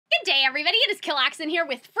Good day, everybody. It is Calxiyn here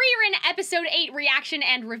with Frieren Episode 8 reaction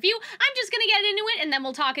and review. I'm just gonna get into it, and then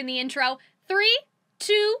we'll talk in the intro. 3,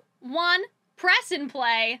 2, 1, press and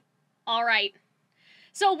play. All right.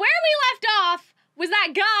 So where we left off was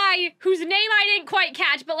that guy whose name I didn't quite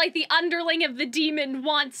catch, but like the underling of the demon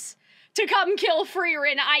wants to come kill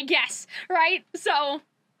Frieren, I guess, right? So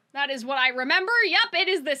that is what I remember. Yep, it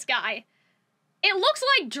is this guy. It looks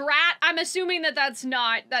like Drat. I'm assuming that that's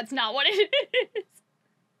not what it is.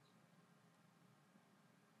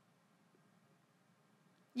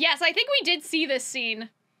 Yes, I think we did see this scene.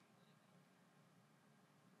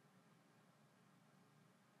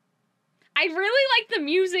 I really like the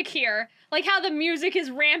music here. Like how the music is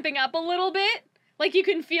ramping up a little bit. Like you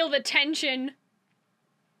can feel the tension.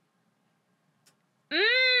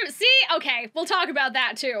 See? Okay, we'll talk about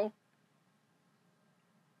that too.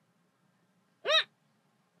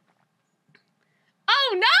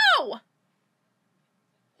 Oh no!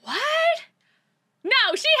 What?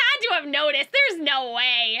 No, she had to have noticed. There's no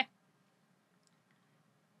way.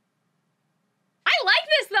 I like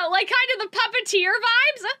this though, like kind of the puppeteer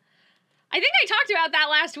vibes. I think I talked about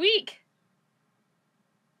that last week.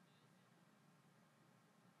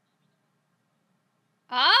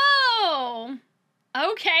 Oh,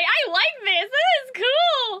 okay. I like this. This is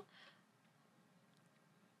cool.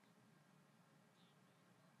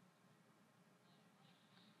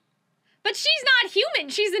 But she's not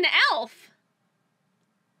human. She's an elf.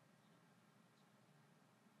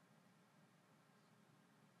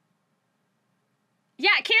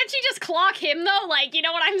 Yeah, can't she just clock him though? Like, you know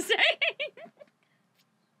what I'm saying?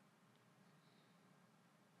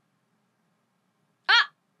 Ah!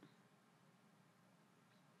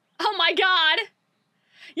 Oh my god.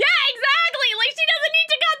 Yeah, exactly! Like, she doesn't need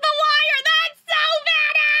to cut the wire! That's so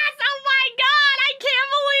badass! Oh my god! I can't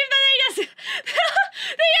believe that they just...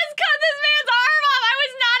 they just cut this man's arm off! I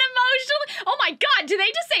was not emotionally... Oh my god, did they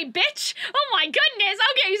just say bitch? Oh my goodness!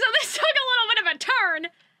 Okay, so this took a little bit of a turn.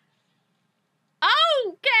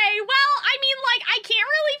 Okay, well, I mean, like, I can't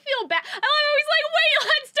really feel bad. I was like, wait,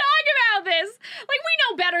 let's talk about this. Like, we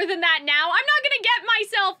know better than that now. I'm not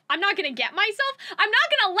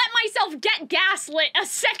gonna let myself get gaslit a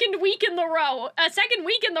second week in the row.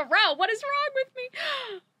 What is wrong with me?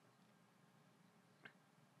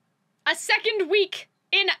 A second week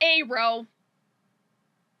in a row.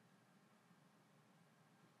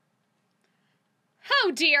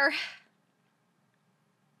 Oh, dear.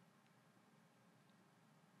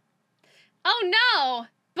 Oh no!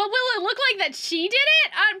 But will it look like that she did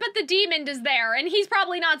it? But the demon is there, and he's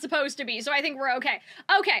probably not supposed to be, so I think we're okay.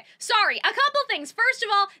 Okay, sorry, a couple things. First of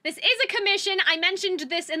all, this is a commission. I mentioned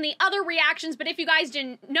this in the other reactions, but if you guys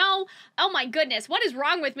didn't know, oh my goodness, what is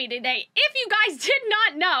wrong with me today? If you guys did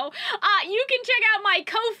not know, you can check out my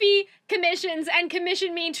Ko-fi commissions and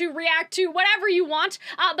commission me to react to whatever you want,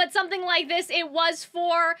 but something like this, it was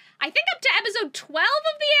for, I think up to episode 12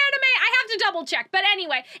 of the anime. I have to double check, but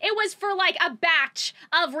anyway, it was for like a batch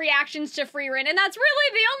of reactions to Frieren, and that's really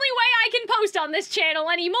the only way I can post on this channel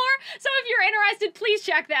anymore, so if you're interested, please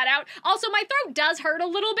check that out. Also, my throat does hurt a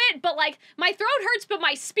little bit, but like, my throat hurts, but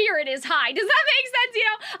my spirit is high. Does that make sense? You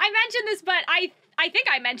know, I mentioned this, but I think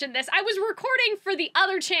I mentioned this. I was recording for the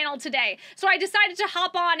other channel today, so I decided to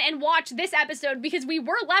hop on and watch this episode because we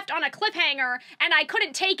were left on a cliffhanger and I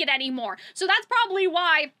couldn't take it anymore. So that's probably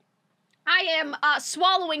why I am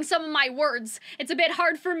swallowing some of my words. It's a bit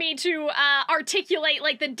hard for me to articulate,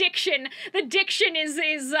 like the diction. The diction is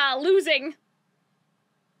losing.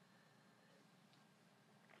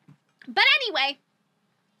 But anyway,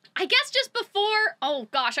 I guess just before, oh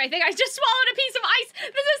gosh, I think I just swallowed a piece of ice.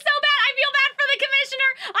 This is so bad. I feel bad for the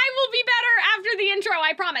commissioner. I will be better after the intro,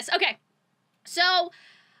 I promise. Okay, so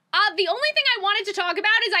the only thing I wanted to talk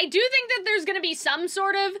about is I do think that there's gonna be some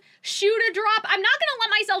sort of shoot-a-drop. I'm not gonna let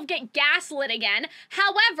myself get gaslit again.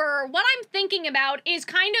 However, what I'm thinking about is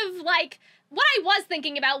kind of like, what I was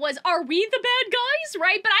thinking about was, are we the bad guys,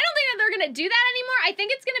 right? But I don't think that they're gonna do that anymore. I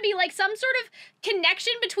think it's gonna be like some sort of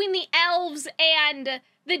connection between the elves and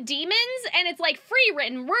the demons, and it's like,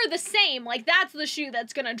 Frieren, we're the same. Like, that's the shoe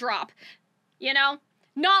that's gonna drop, you know?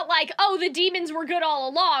 Not like, oh, the demons were good all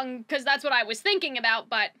along, because that's what I was thinking about,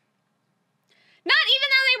 but not even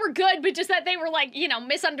that they were good, but just that they were, like, you know,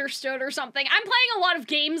 misunderstood or something. I'm playing a lot of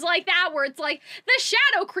games like that, where it's like, the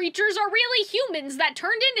shadow creatures are really humans that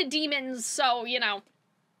turned into demons, so, you know.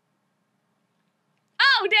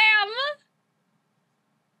 Oh, damn!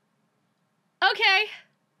 Okay.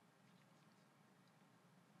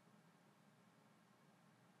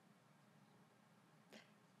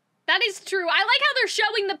 That is true. I like how they're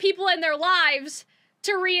showing the people in their lives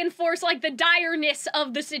to reinforce, like, the direness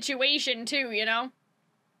of the situation, too, you know?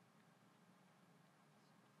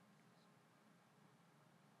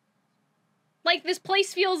 like, this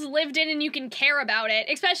place feels lived in and you can care about it.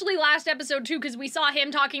 Especially last episode, too, because we saw him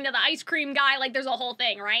talking to the ice cream guy. Like, there's a whole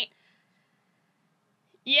thing, right?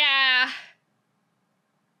 Yeah.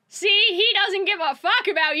 See, he doesn't give a fuck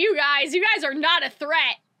about you guys. You guys are not a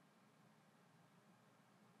threat.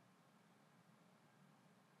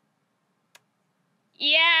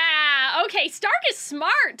 Yeah, okay, Stark is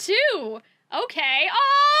smart, too. Okay,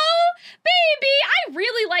 oh, baby, I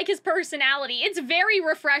really like his personality. It's very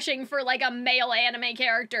refreshing for, like, a male anime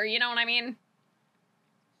character, you know what I mean?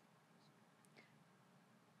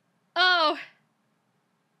 Oh.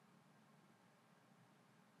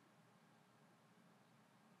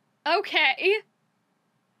 Okay.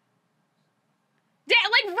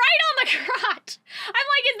 Like, right on the crotch. I'm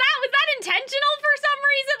like, was that intentional for some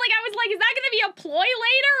reason? Like, I was like, is that gonna be a ploy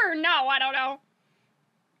later or no? I don't know.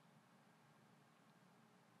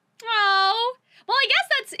 Oh. Well, I guess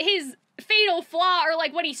that's his fatal flaw, or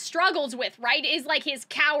like what he struggles with, right? Is like his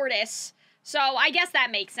cowardice. So I guess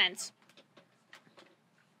that makes sense.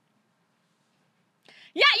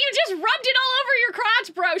 Yeah, you just rubbed it all over your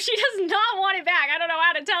crotch, bro. She does not want it back. I don't know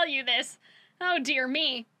how to tell you this. Oh, dear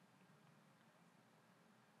me.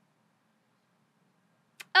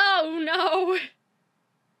 Oh, no.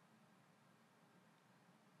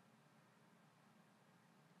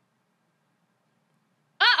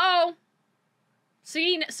 Uh-oh.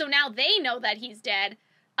 So now they know that he's dead.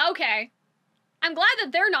 Okay. I'm glad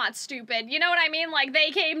that they're not stupid. You know what I mean? Like,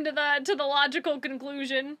 they came to the logical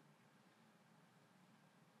conclusion.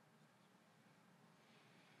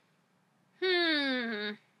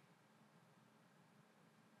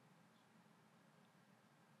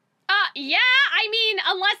 Yeah, I mean,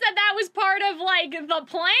 unless that was part of, like, the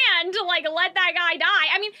plan to, like, let that guy die.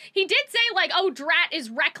 I mean, he did say, like, oh, Drat is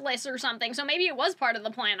reckless or something, so maybe it was part of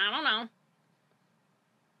the plan. I don't know.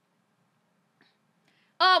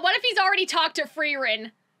 What if he's already talked to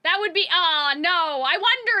Frieren? That would be, no. I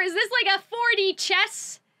wonder, is this, like, a 4D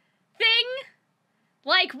chess thing?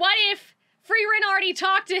 Like, what if Frieren already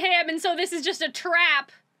talked to him, and so this is just a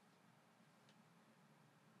trap?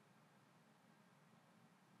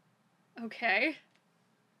 Okay.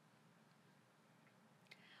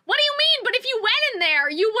 What do you mean? But if you went in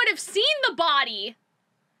there, you would have seen the body.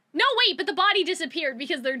 No, wait, but the body disappeared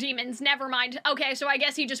because they're demons. Never mind. Okay, so I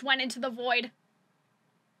guess he just went into the void.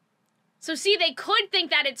 So see, they could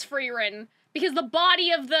think that it's Frieren because the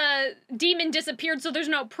body of the demon disappeared, so there's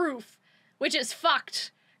no proof, which is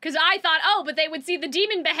fucked. Because I thought, oh, but they would see the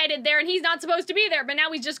demon beheaded there and he's not supposed to be there, but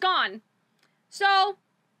now he's just gone. So,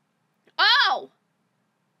 oh!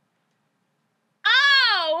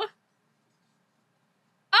 Oh!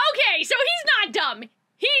 Okay, so he's not dumb.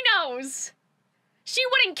 He knows. She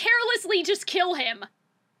wouldn't carelessly just kill him.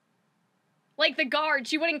 Like the guard,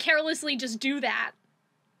 she wouldn't carelessly just do that.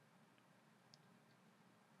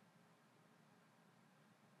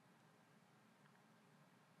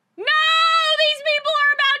 No! These people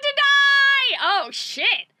are about to die! Oh,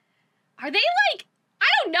 shit. Are they like, I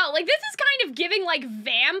don't know, like this is kind of giving like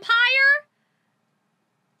vampire?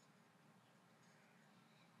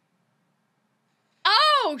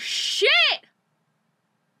 Oh, shit!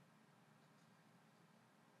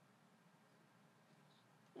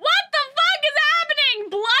 What the fuck is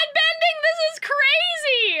happening? Bloodbending? This is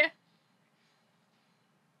crazy!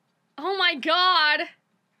 Oh my god.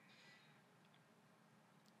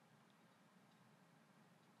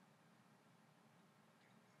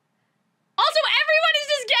 Also, everyone is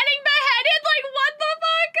just getting beheaded? Like, what the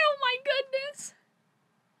fuck? Oh my goodness.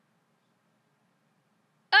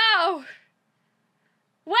 Oh.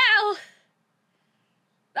 Well,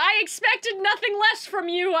 I expected nothing less from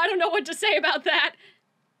you. I don't know what to say about that.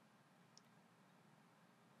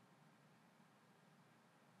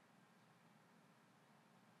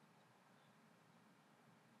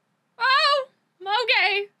 Oh,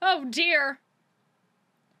 okay. Oh, dear.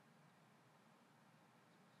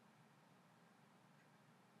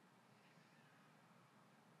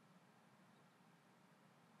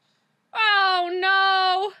 Oh,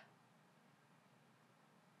 no.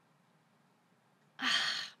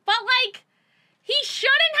 But, like, he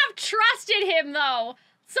shouldn't have trusted him, though.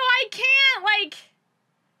 So I can't, like...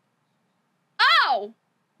 Oh!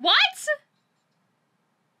 What?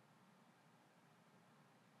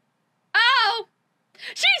 Oh!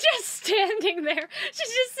 She's just standing there.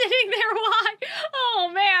 She's just sitting there. Why?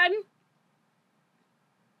 Oh, man.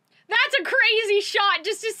 That's a crazy shot,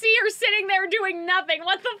 just to see her sitting there doing nothing.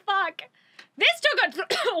 What the fuck? This took a...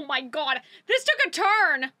 Oh, my God. This took a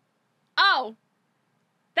turn. Oh.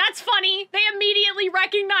 That's funny. They immediately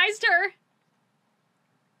recognized her.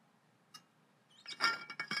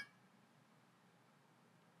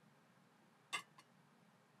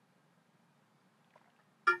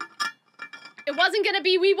 wasn't gonna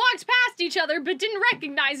be we walked past each other but didn't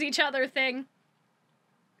recognize each other thing.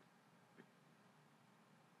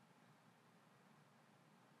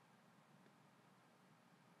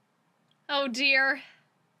 Oh dear.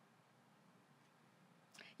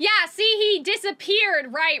 Yeah, see, he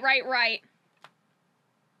disappeared. Right.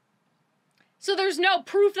 So there's no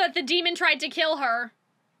proof that the demon tried to kill her.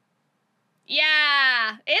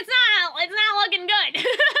 Yeah, it's not looking good.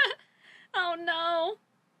 Oh no.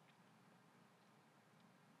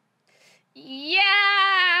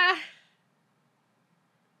 Yeah.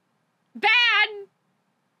 Bad.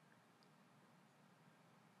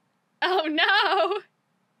 Oh no.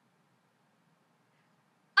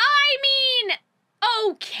 I mean,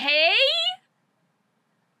 okay,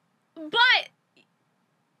 but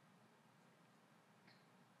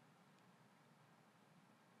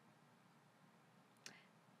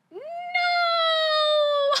no.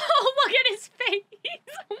 Oh, look at his face.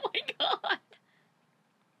 Oh my god.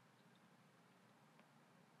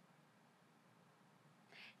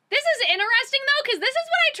 This is interesting though, because this is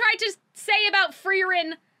what I tried to say about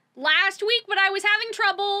Frieren last week, but I was having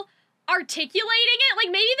trouble articulating it.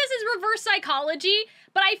 Like, maybe this is reverse psychology,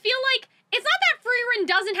 but I feel like it's not that Frieren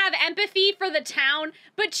doesn't have empathy for the town,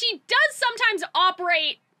 but she does sometimes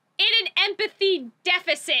operate in an empathy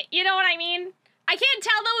deficit. You know what I mean? I can't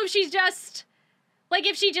tell though if she's just, like,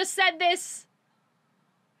 if she just said this,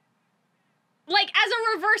 like, as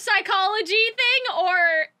a reverse psychology thing,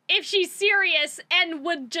 or if she's serious and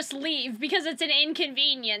would just leave because it's an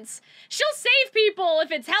inconvenience. She'll save people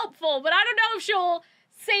if it's helpful, but I don't know if she'll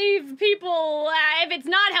save people if it's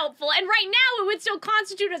not helpful. And right now it would still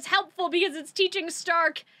constitute as helpful because it's teaching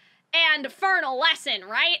Stark and Fern a lesson,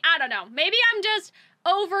 right? I don't know. Maybe I'm just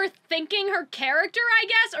overthinking her character, I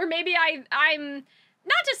guess, or maybe I'm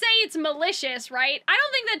not to say it's malicious, right? I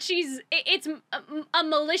don't think that it's a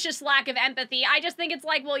malicious lack of empathy. I just think it's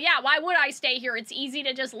like, well, yeah, why would I stay here? It's easy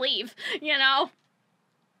to just leave, you know?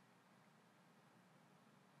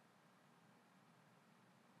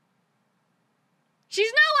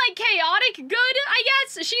 She's not, like, chaotic good, I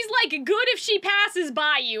guess. She's, like, good if she passes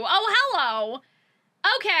by you. Oh, hello.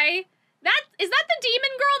 Okay. Is that the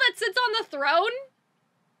demon girl that sits on the throne?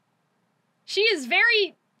 She is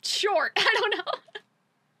very short. I don't know.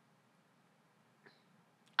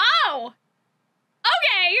 Oh!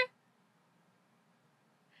 Okay!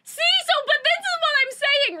 See, but this is what I'm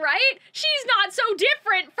saying, right? She's not so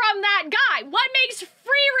different from that guy. What makes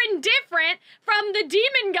Frieren different from the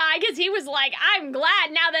demon guy? Because he was like, I'm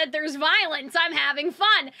glad now that there's violence, I'm having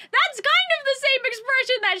fun. That's kind of the same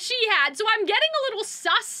expression that she had, so I'm getting a little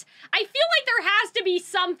sus. I feel like there has to be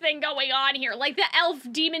something going on here, like the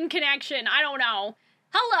elf-demon connection. I don't know.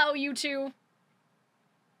 Hello, you two.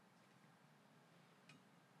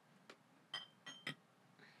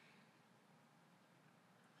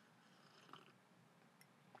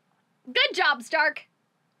 Good job, Stark.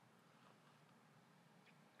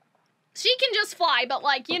 She can just fly, but,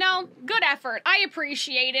 like, you know, good effort. I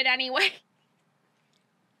appreciate it anyway.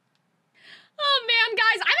 Oh man,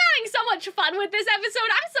 guys, I'm having so much fun with this episode.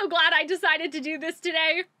 I'm so glad I decided to do this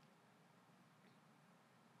today.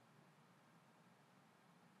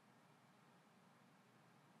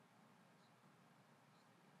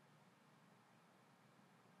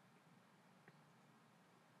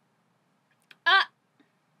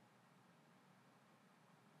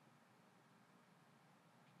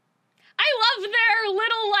 I love their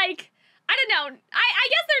little, like, I don't know, I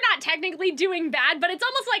guess they're not technically doing bad, but it's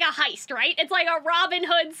almost like a heist, right? It's like a Robin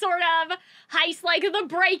Hood sort of heist, like the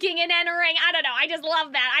breaking and entering. I don't know, I just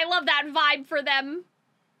love that. I love that vibe for them.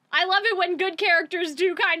 I love it when good characters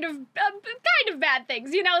do kind of bad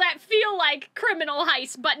things, you know, that feel like criminal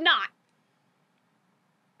heists, but not.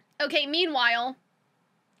 Okay, meanwhile.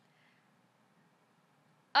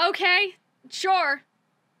 Okay, sure.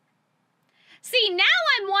 See, now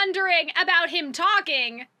I'm wondering about him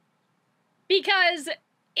talking, because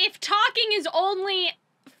if talking is only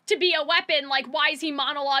to be a weapon, like, why is he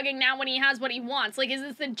monologuing now when he has what he wants? Like, is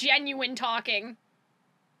this the genuine talking?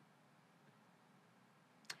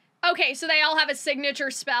 Okay, so they all have a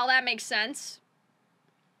signature spell. That makes sense.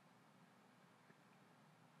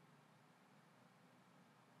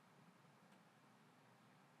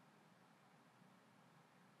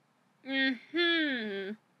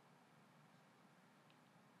 Mm-hmm.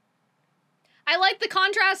 I like the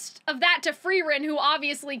contrast of that to Frieren, who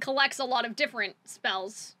obviously collects a lot of different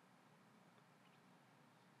spells.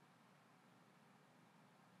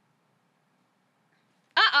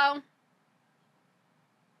 Uh-oh.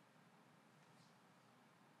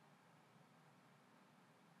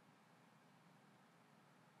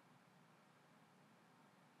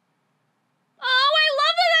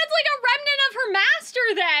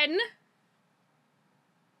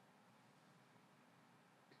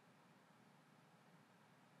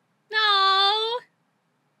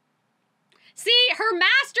 her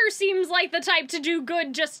master seems like the type to do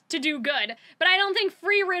good just to do good. But I don't think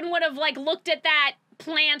Frieren would have, like, looked at that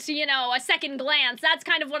plant, you know, a second glance. That's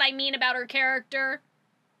kind of what I mean about her character.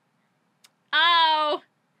 Oh.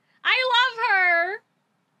 I love her.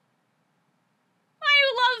 I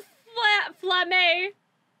love Flamme.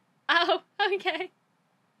 Oh, okay.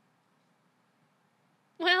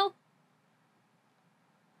 Well.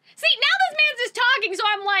 See, now this man's just talking, so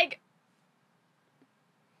I'm like...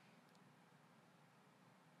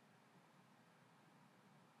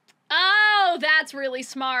 Oh, that's really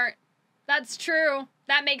smart. That's true.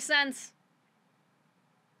 That makes sense.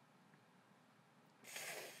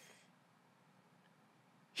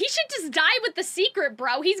 He should just die with the secret,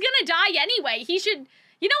 bro. He's gonna die anyway. He should...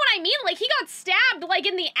 You know what I mean? Like, he got stabbed, like,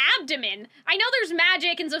 in the abdomen. I know there's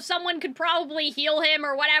magic, and so someone could probably heal him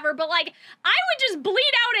or whatever, but, like, I would just bleed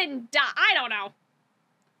out and die. I don't know.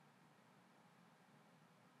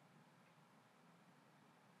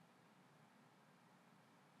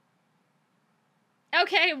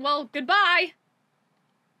 Okay, well, goodbye.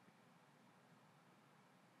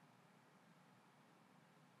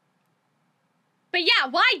 But yeah,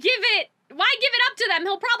 why give it up to them?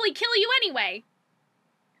 He'll probably kill you anyway.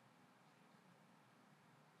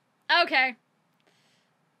 Okay.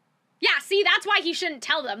 Yeah, see, that's why he shouldn't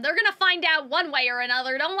tell them. They're gonna find out one way or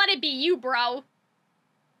another. Don't let it be you, bro.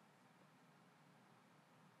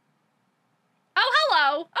 Oh,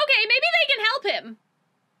 hello. Okay, maybe they can help him.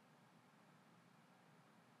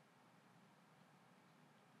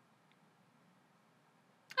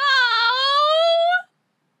 Oh!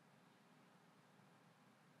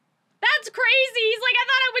 That's crazy. He's like, I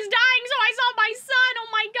thought I was dying, so I saw my son. Oh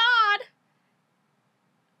my god.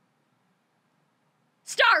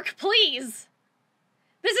 Stark, please.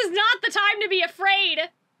 This is not the time to be afraid.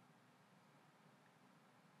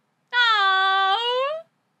 Oh.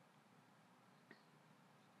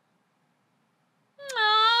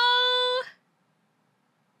 Oh.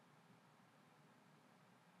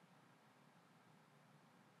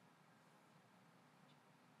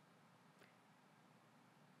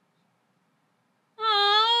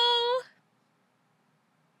 Oh.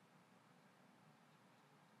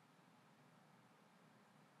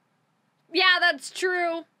 Yeah, that's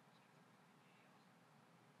true.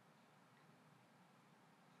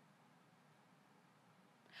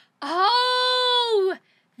 Oh,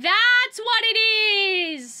 that's what it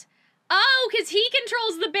is. Oh, because he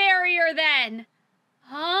controls the barrier then.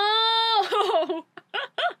 Oh.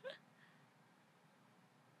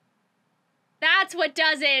 That's what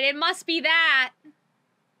does it. It must be that.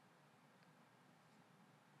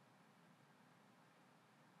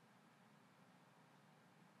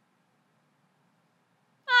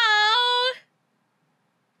 Oh.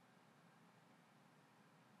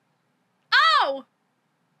 Oh.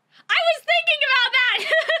 I was thinking about that.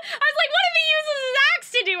 I was like, what if he uses his axe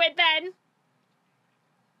to do it then?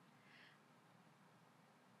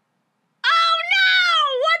 Oh no!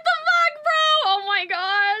 What the fuck, bro? Oh my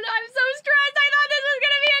god. I'm so stressed. I thought this was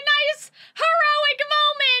gonna be a nice, heroic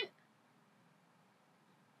moment.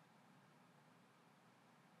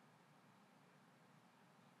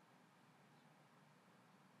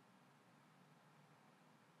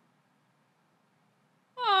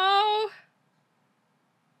 Oh.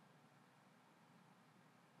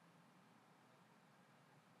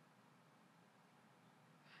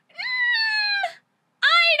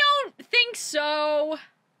 I don't think so.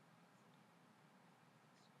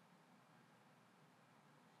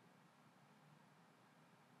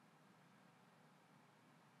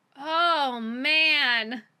 Oh,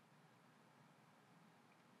 man.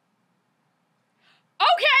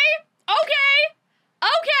 Okay. Okay.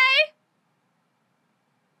 Okay.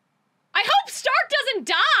 I hope Stark doesn't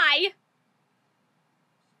die.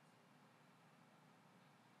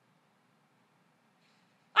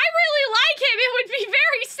 I really like him. It would be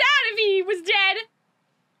very sad if he was dead.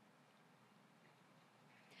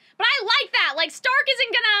 But I like that. Like, Stark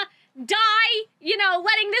isn't gonna die, you know,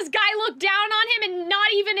 letting this guy look down on him and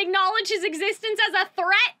not even acknowledge his existence as a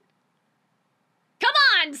threat. Come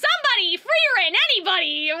on, somebody, Frieren,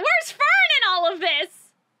 anybody. Where's Fern in all of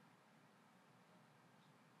this?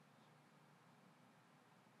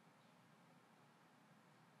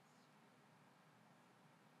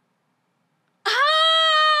 Oh!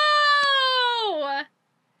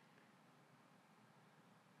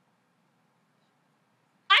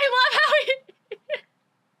 I love how he...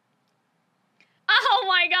 Oh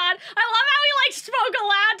my god. I love how he, like, spoke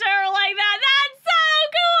aloud to her like that. That's so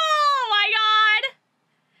cool! Oh my god!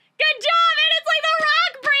 Good job! And it's like the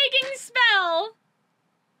rock-breaking spell!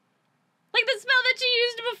 Like the spell that she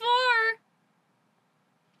used before.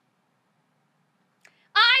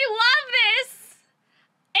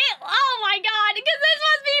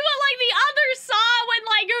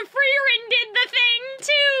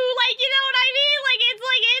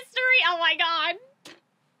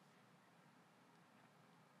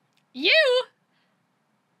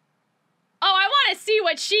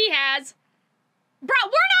 what she has. Bro,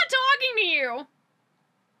 we're not talking to you.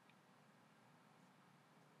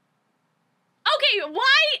 Okay,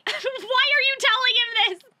 why are you telling him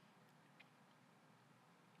this?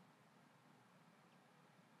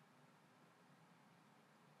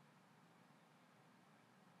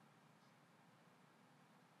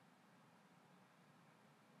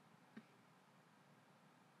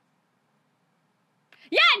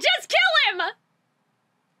 Yeah, just kill him!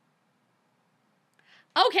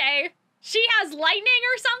 Okay, she has lightning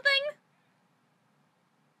or something?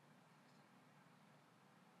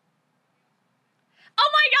 Oh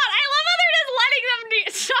my god, I love how they're just letting them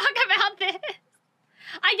talk about this.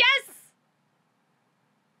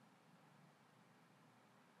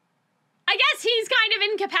 I guess he's kind of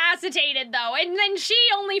incapacitated, though, and then she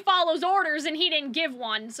only follows orders and he didn't give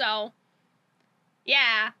one, so...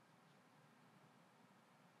 Yeah.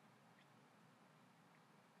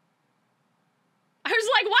 I was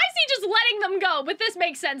like, why is he just letting them go? But this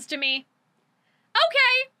makes sense to me.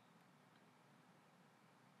 Okay.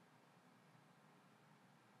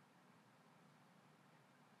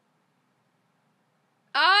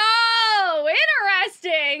 Oh,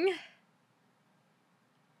 interesting.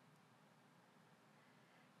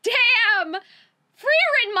 Damn.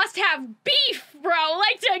 Frieren must have beef, bro.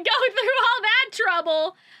 Like, to go through all that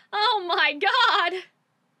trouble. Oh my god.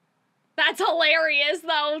 That's hilarious,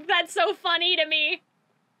 though. That's so funny to me.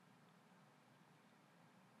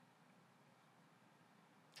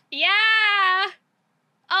 Yeah.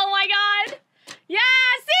 Oh my god. Yeah,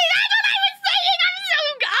 see, that's what I was saying.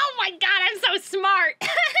 Oh my god, I'm so smart.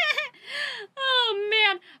 Oh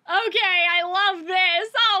man. Okay, I love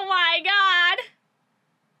this. Oh my god.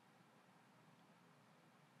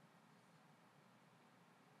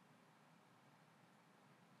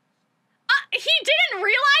 He didn't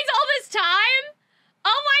realize all this time?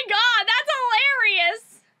 Oh my god, that's hilarious.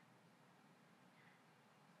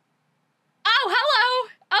 Oh,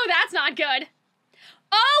 hello. Oh, that's not good.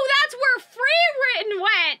 Oh, that's where Frieren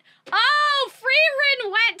went. Oh,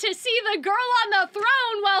 Frieren went to see the girl on the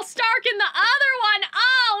throne while Stark in the other one.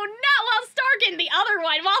 Oh, no, while Stark in the other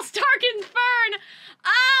one. While Stark and Fern.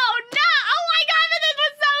 Oh, no. Oh, my God, but this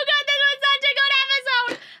was so good. This was such a good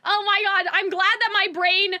episode. Oh, my God. I'm glad that my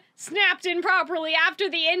brain snapped in properly after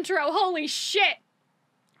the intro. Holy shit.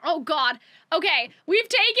 Oh, God. Okay, we've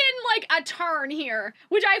taken, like, a turn here,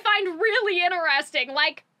 which I find really interesting.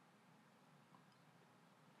 Like,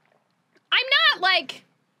 I'm not, like,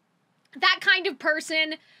 that kind of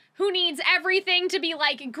person who needs everything to be,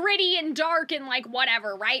 like, gritty and dark and, like,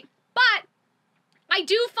 whatever, right? But I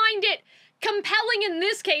do find it compelling in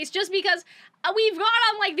this case just because we've gone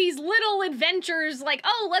on, like, these little adventures, like,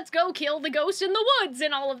 oh, let's go kill the ghost in the woods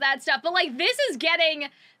and all of that stuff. But, like, this is getting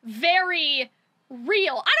very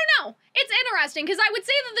real. I don't know. It's interesting because I would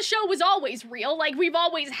say that the show was always real. Like, we've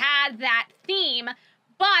always had that theme.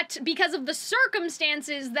 But because of the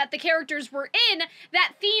circumstances that the characters were in,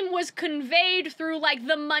 that theme was conveyed through, like,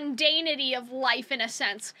 the mundanity of life in a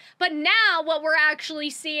sense. But now what we're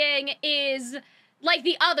actually seeing is, like,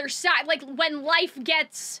 the other side. Like, when life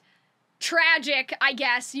gets tragic, I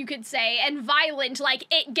guess you could say, and violent, like,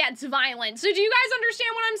 it gets violent. So do you guys understand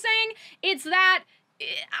what I'm saying? It's that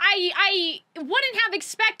I wouldn't have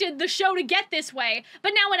expected the show to get this way,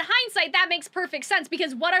 but now in hindsight, that makes perfect sense,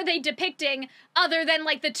 because what are they depicting other than,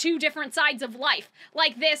 like, the two different sides of life?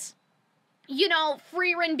 Like this, you know,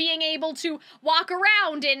 Frieren being able to walk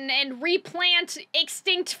around and replant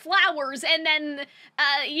extinct flowers, and then,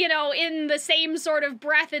 you know, in the same sort of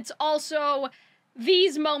breath, it's also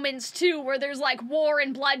these moments too, where there's, like, war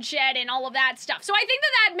and bloodshed and all of that stuff. So I think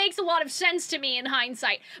that that makes a lot of sense to me in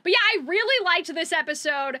hindsight. But yeah, I really liked this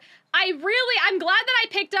episode. I'm glad that I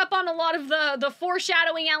picked up on a lot of the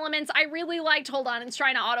foreshadowing elements. I really liked, hold on, it's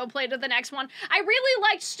trying to autoplay to the next one. I really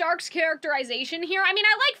liked Stark's characterization here. I mean,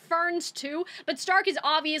 I like Fern's too, but Stark is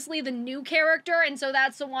obviously the new character, and so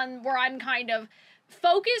that's the one where I'm kind of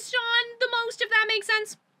focused on the most, if that makes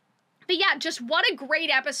sense. But yeah, just what a great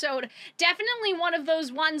episode. Definitely one of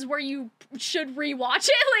those ones where you should rewatch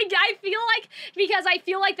it. Like, I feel like, because I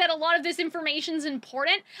feel like that a lot of this information's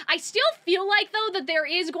important. I still feel like, though, that there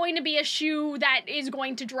is going to be a shoe that is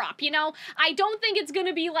going to drop, you know? I don't think it's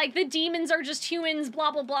gonna be like, the demons are just humans,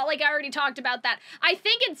 blah, blah, blah. Like, I already talked about that. I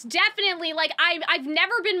think it's definitely, like, I've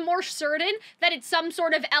never been more certain that it's some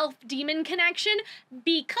sort of elf-demon connection,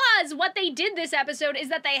 because what they did this episode is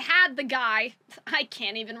that they had the guy, I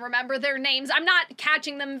can't even remember their names. I'm not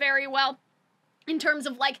catching them very well in terms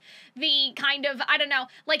of, like, the kind of, I don't know,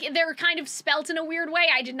 like, they're kind of spelt in a weird way.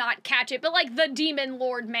 I did not catch it, but, like, the demon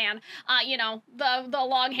lord man, you know, the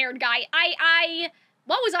long-haired guy. I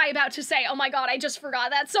What was I about to say? Oh my god, I just forgot.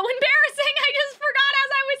 That's so embarrassing. I just forgot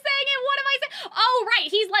as I was saying it. What am I saying? Oh,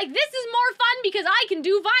 right. He's like, this is more fun because I can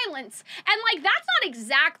do violence. And, like, that's not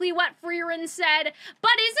exactly what Frieren said,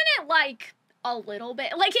 but isn't it, like, a little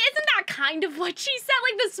bit? Like, isn't that kind of what she said?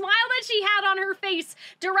 Like, the smile that she had on her face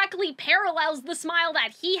directly parallels the smile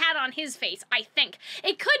that he had on his face, I think.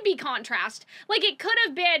 It could be contrast. Like, it could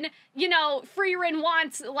have been, you know, Frieren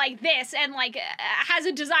wants, like, this and, like, has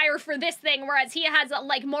a desire for this thing, whereas he has,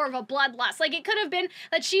 like, more of a bloodlust. Like, it could have been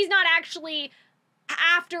that she's not actually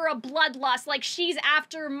after a bloodlust, like she's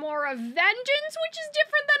after more of vengeance, which is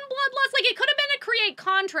different than bloodlust. Like, it could have been to create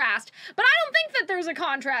contrast, but I don't think that there's a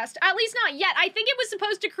contrast, at least not yet. I think it was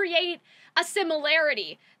supposed to create a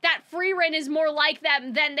similarity, that Frieren is more like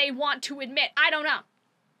them than they want to admit. I don't know.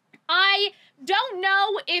 I don't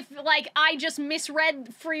know if, like, I just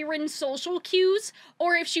misread Frieren's social cues,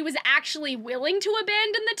 or if she was actually willing to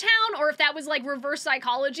abandon the town, or if that was, like, reverse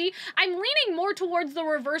psychology. I'm leaning more towards the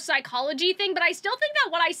reverse psychology thing, but I still think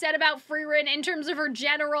that what I said about Frieren in terms of her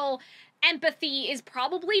general empathy is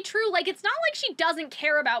probably true. Like, it's not like she doesn't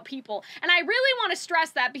care about people, and I really want to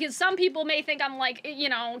stress that, because some people may think I'm, like, you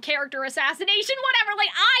know, character assassination, whatever.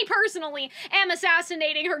 Like, I personally am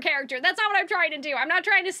assassinating her character. That's not what I'm trying to do. I'm not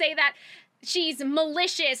trying to say that she's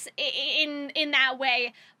malicious in that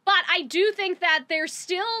way, but I do think that there's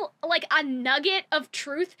still, like, a nugget of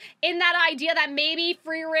truth in that idea that maybe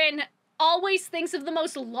Frieren always thinks of the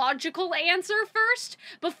most logical answer first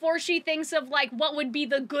before she thinks of, like, what would be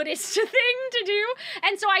the goodest thing to do.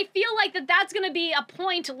 And so I feel like that's gonna be a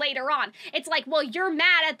point later on. It's like, well, you're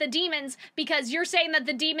mad at the demons because you're saying that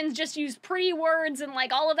the demons just use pretty words and,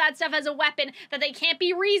 like, all of that stuff as a weapon that they can't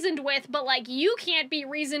be reasoned with, but, like, you can't be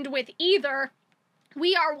reasoned with either.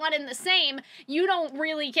 We are one and the same. You don't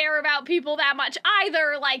really care about people that much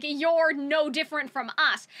either. Like, you're no different from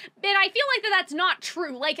us. And I feel like that's not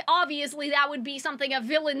true. Like, obviously that would be something a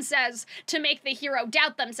villain says to make the hero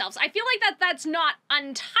doubt themselves. I feel like that's not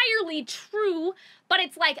entirely true, but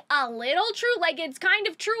it's, like, a little true. Like, it's kind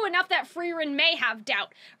of true enough that Frieren may have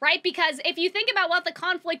doubt, right? Because if you think about what the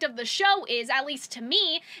conflict of the show is, at least to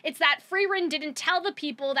me, it's that Frieren didn't tell the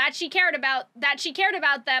people that she cared about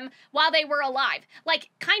them while they were alive.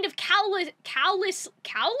 Like, kind of callously,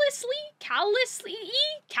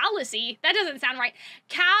 that doesn't sound right.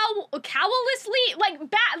 Callously, like,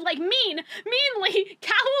 bad, like, meanly,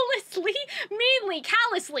 callously,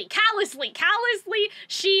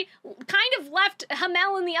 she kind of left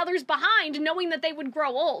Hamel and the others behind, knowing that they would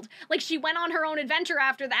grow old. Like, she went on her own adventure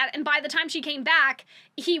after that, and by the time she came back,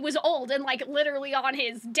 he was old and, like, literally on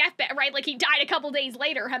his deathbed, right? Like, he died a couple days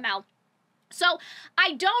later, Hamel. So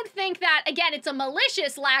I don't think that, again, it's a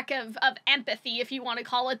malicious lack of empathy, if you want to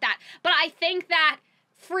call it that, but I think that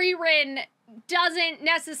Frieren doesn't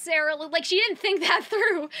necessarily, like, she didn't think that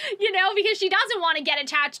through, you know, because she doesn't want to get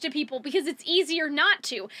attached to people because it's easier not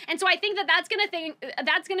to. And so I think that's going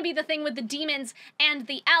to be the thing with the demons and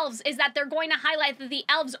the elves, is that they're going to highlight that the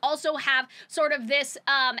elves also have sort of this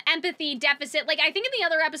empathy deficit. Like, I think in the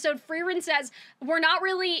other episode, Frieren says, we're not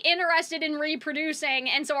really interested in reproducing,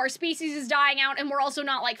 and so our species is dying out, and we're also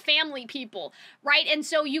not, like, family people, right? And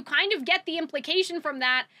so you kind of get the implication from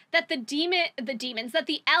that that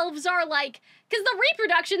the elves are, like, because the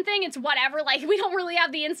reproduction thing, it's whatever, like, we don't really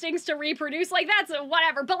have the instincts to reproduce, like, that's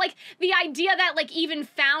whatever, but, like, the idea that, like, even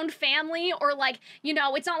found family, or, like, you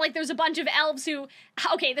know, it's not like there's a bunch of elves who,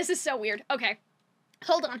 okay, this is so weird, okay.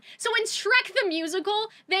 Hold on. So in Shrek the Musical,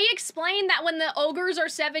 they explain that when the ogres are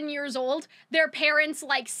 7 years old, their parents,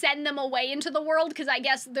 like, send them away into the world because I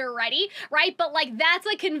guess they're ready, right? But, like, that's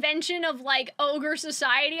a convention of, like, ogre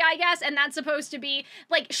society, I guess, and that's supposed to be,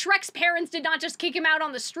 like, Shrek's parents did not just kick him out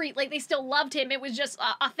on the street, like, they still loved him, it was just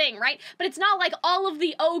a thing, right? But it's not like all of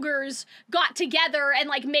the ogres got together and,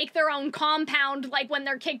 like, make their own compound, like, when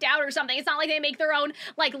they're kicked out or something. It's not like they make their own,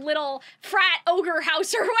 like, little frat ogre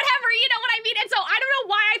house or whatever, you know what I mean? And so I don't know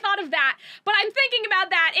why I thought of that, but I'm thinking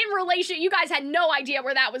about that in relation, you guys had no idea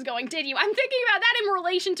where that was going, did you? I'm thinking about that in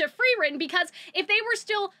relation to Frieren, because if they were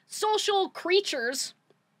still social creatures,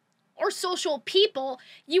 or social people,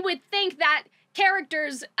 you would think that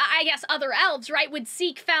characters, I guess other elves, right, would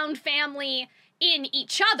seek found family in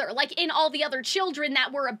each other. Like, in all the other children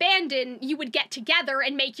that were abandoned, you would get together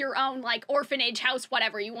and make your own, like, orphanage house,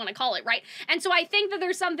 whatever you want to call it, right? And so I think that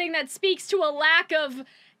there's something that speaks to a lack of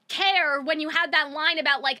care when you had that line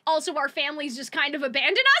about, like, also our families just kind of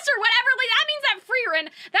abandon us or whatever. Like, that means that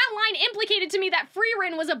that line implicated to me that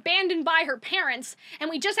Frieren was abandoned by her parents, and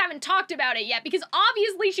we just haven't talked about it yet, because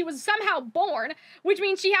obviously she was somehow born, which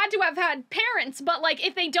means she had to have had parents, but, like,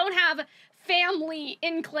 if they don't have family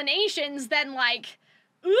inclinations, then, like,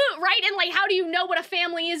 right? And like, how do you know what a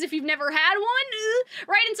family is if you've never had one?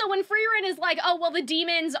 Right? And so when Frieren is like, oh, well, the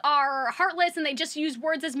demons are heartless and they just use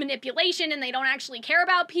words as manipulation and they don't actually care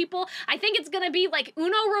about people, I think it's gonna be like,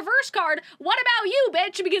 Uno reverse card, what about you,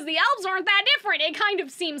 bitch? Because the elves aren't that different. It kind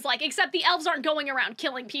of seems like, except the elves aren't going around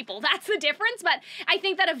killing people. That's the difference, but I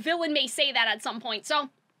think that a villain may say that at some point. So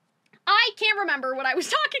I can't remember what I was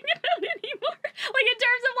talking about anymore. Like, in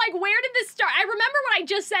terms of, like, where did this start? I remember what I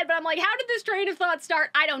just said, but I'm like, how did this train of thought start?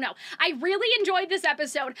 I don't know. I really enjoyed this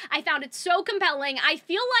episode. I found it so compelling. I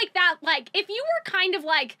feel like that, like, if you were kind of,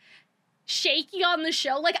 like, shaky on the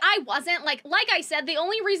show, like, I wasn't, like I said, the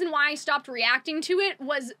only reason why I stopped reacting to it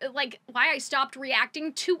was,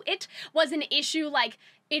 an issue, like,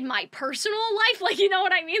 in my personal life, like, you know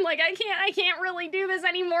what I mean? Like, I can't really do this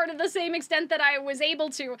anymore to the same extent that I was able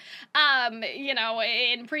to, you know,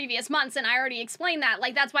 in previous months, and I already explained that.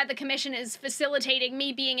 Like, that's why the commission is facilitating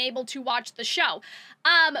me being able to watch the show.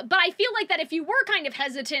 But I feel like that if you were kind of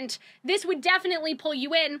hesitant, this would definitely pull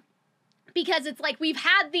you in, because it's like we've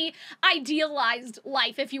had the idealized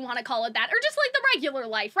life, if you want to call it that, or just like the regular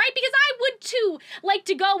life, right? Because I would too like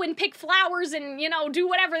to go and pick flowers and, you know, do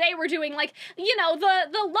whatever they were doing, like, you know, the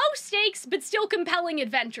low stakes but still compelling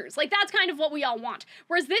adventures. Like, that's kind of what we all want.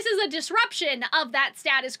 Whereas this is a disruption of that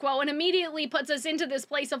status quo and immediately puts us into this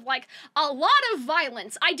place of like a lot of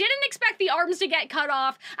violence. I didn't expect the arms to get cut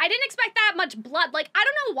off. I didn't expect that much blood. Like, I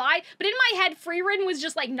don't know why, but in my head, Frieren was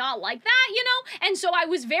just like not like that, you know? And so I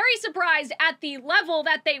was very surprised at the level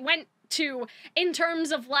that they went to in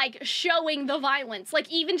terms of like showing the violence, like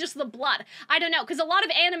even just the blood. I don't know, because a lot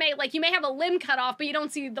of anime, like, you may have a limb cut off but you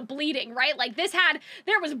don't see the bleeding, right? Like, there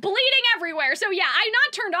was bleeding everywhere. So yeah, I'm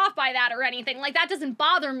not turned off by that or anything. Like, that doesn't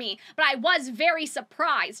bother me, but I was very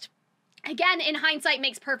surprised. Again, in hindsight,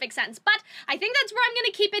 makes perfect sense. But I think that's where I'm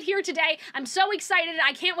going to keep it here today. I'm so excited.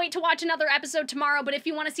 I can't wait to watch another episode tomorrow. But if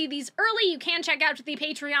you want to see these early, you can check out the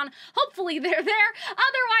Patreon. Hopefully they're there.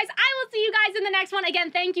 Otherwise, I will see you guys in the next one.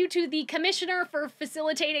 Again, thank you to the commissioner for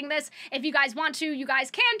facilitating this. If you guys want to, you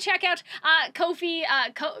guys can check out Ko-fi,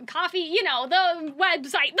 you know, the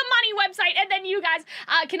website, the money website. And then you guys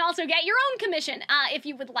can also get your own commission if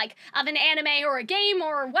you would like, of an anime or a game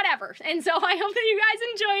or whatever. And so I hope that you guys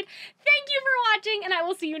enjoyed. Thank you for watching, and I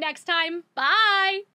will see you next time. Bye!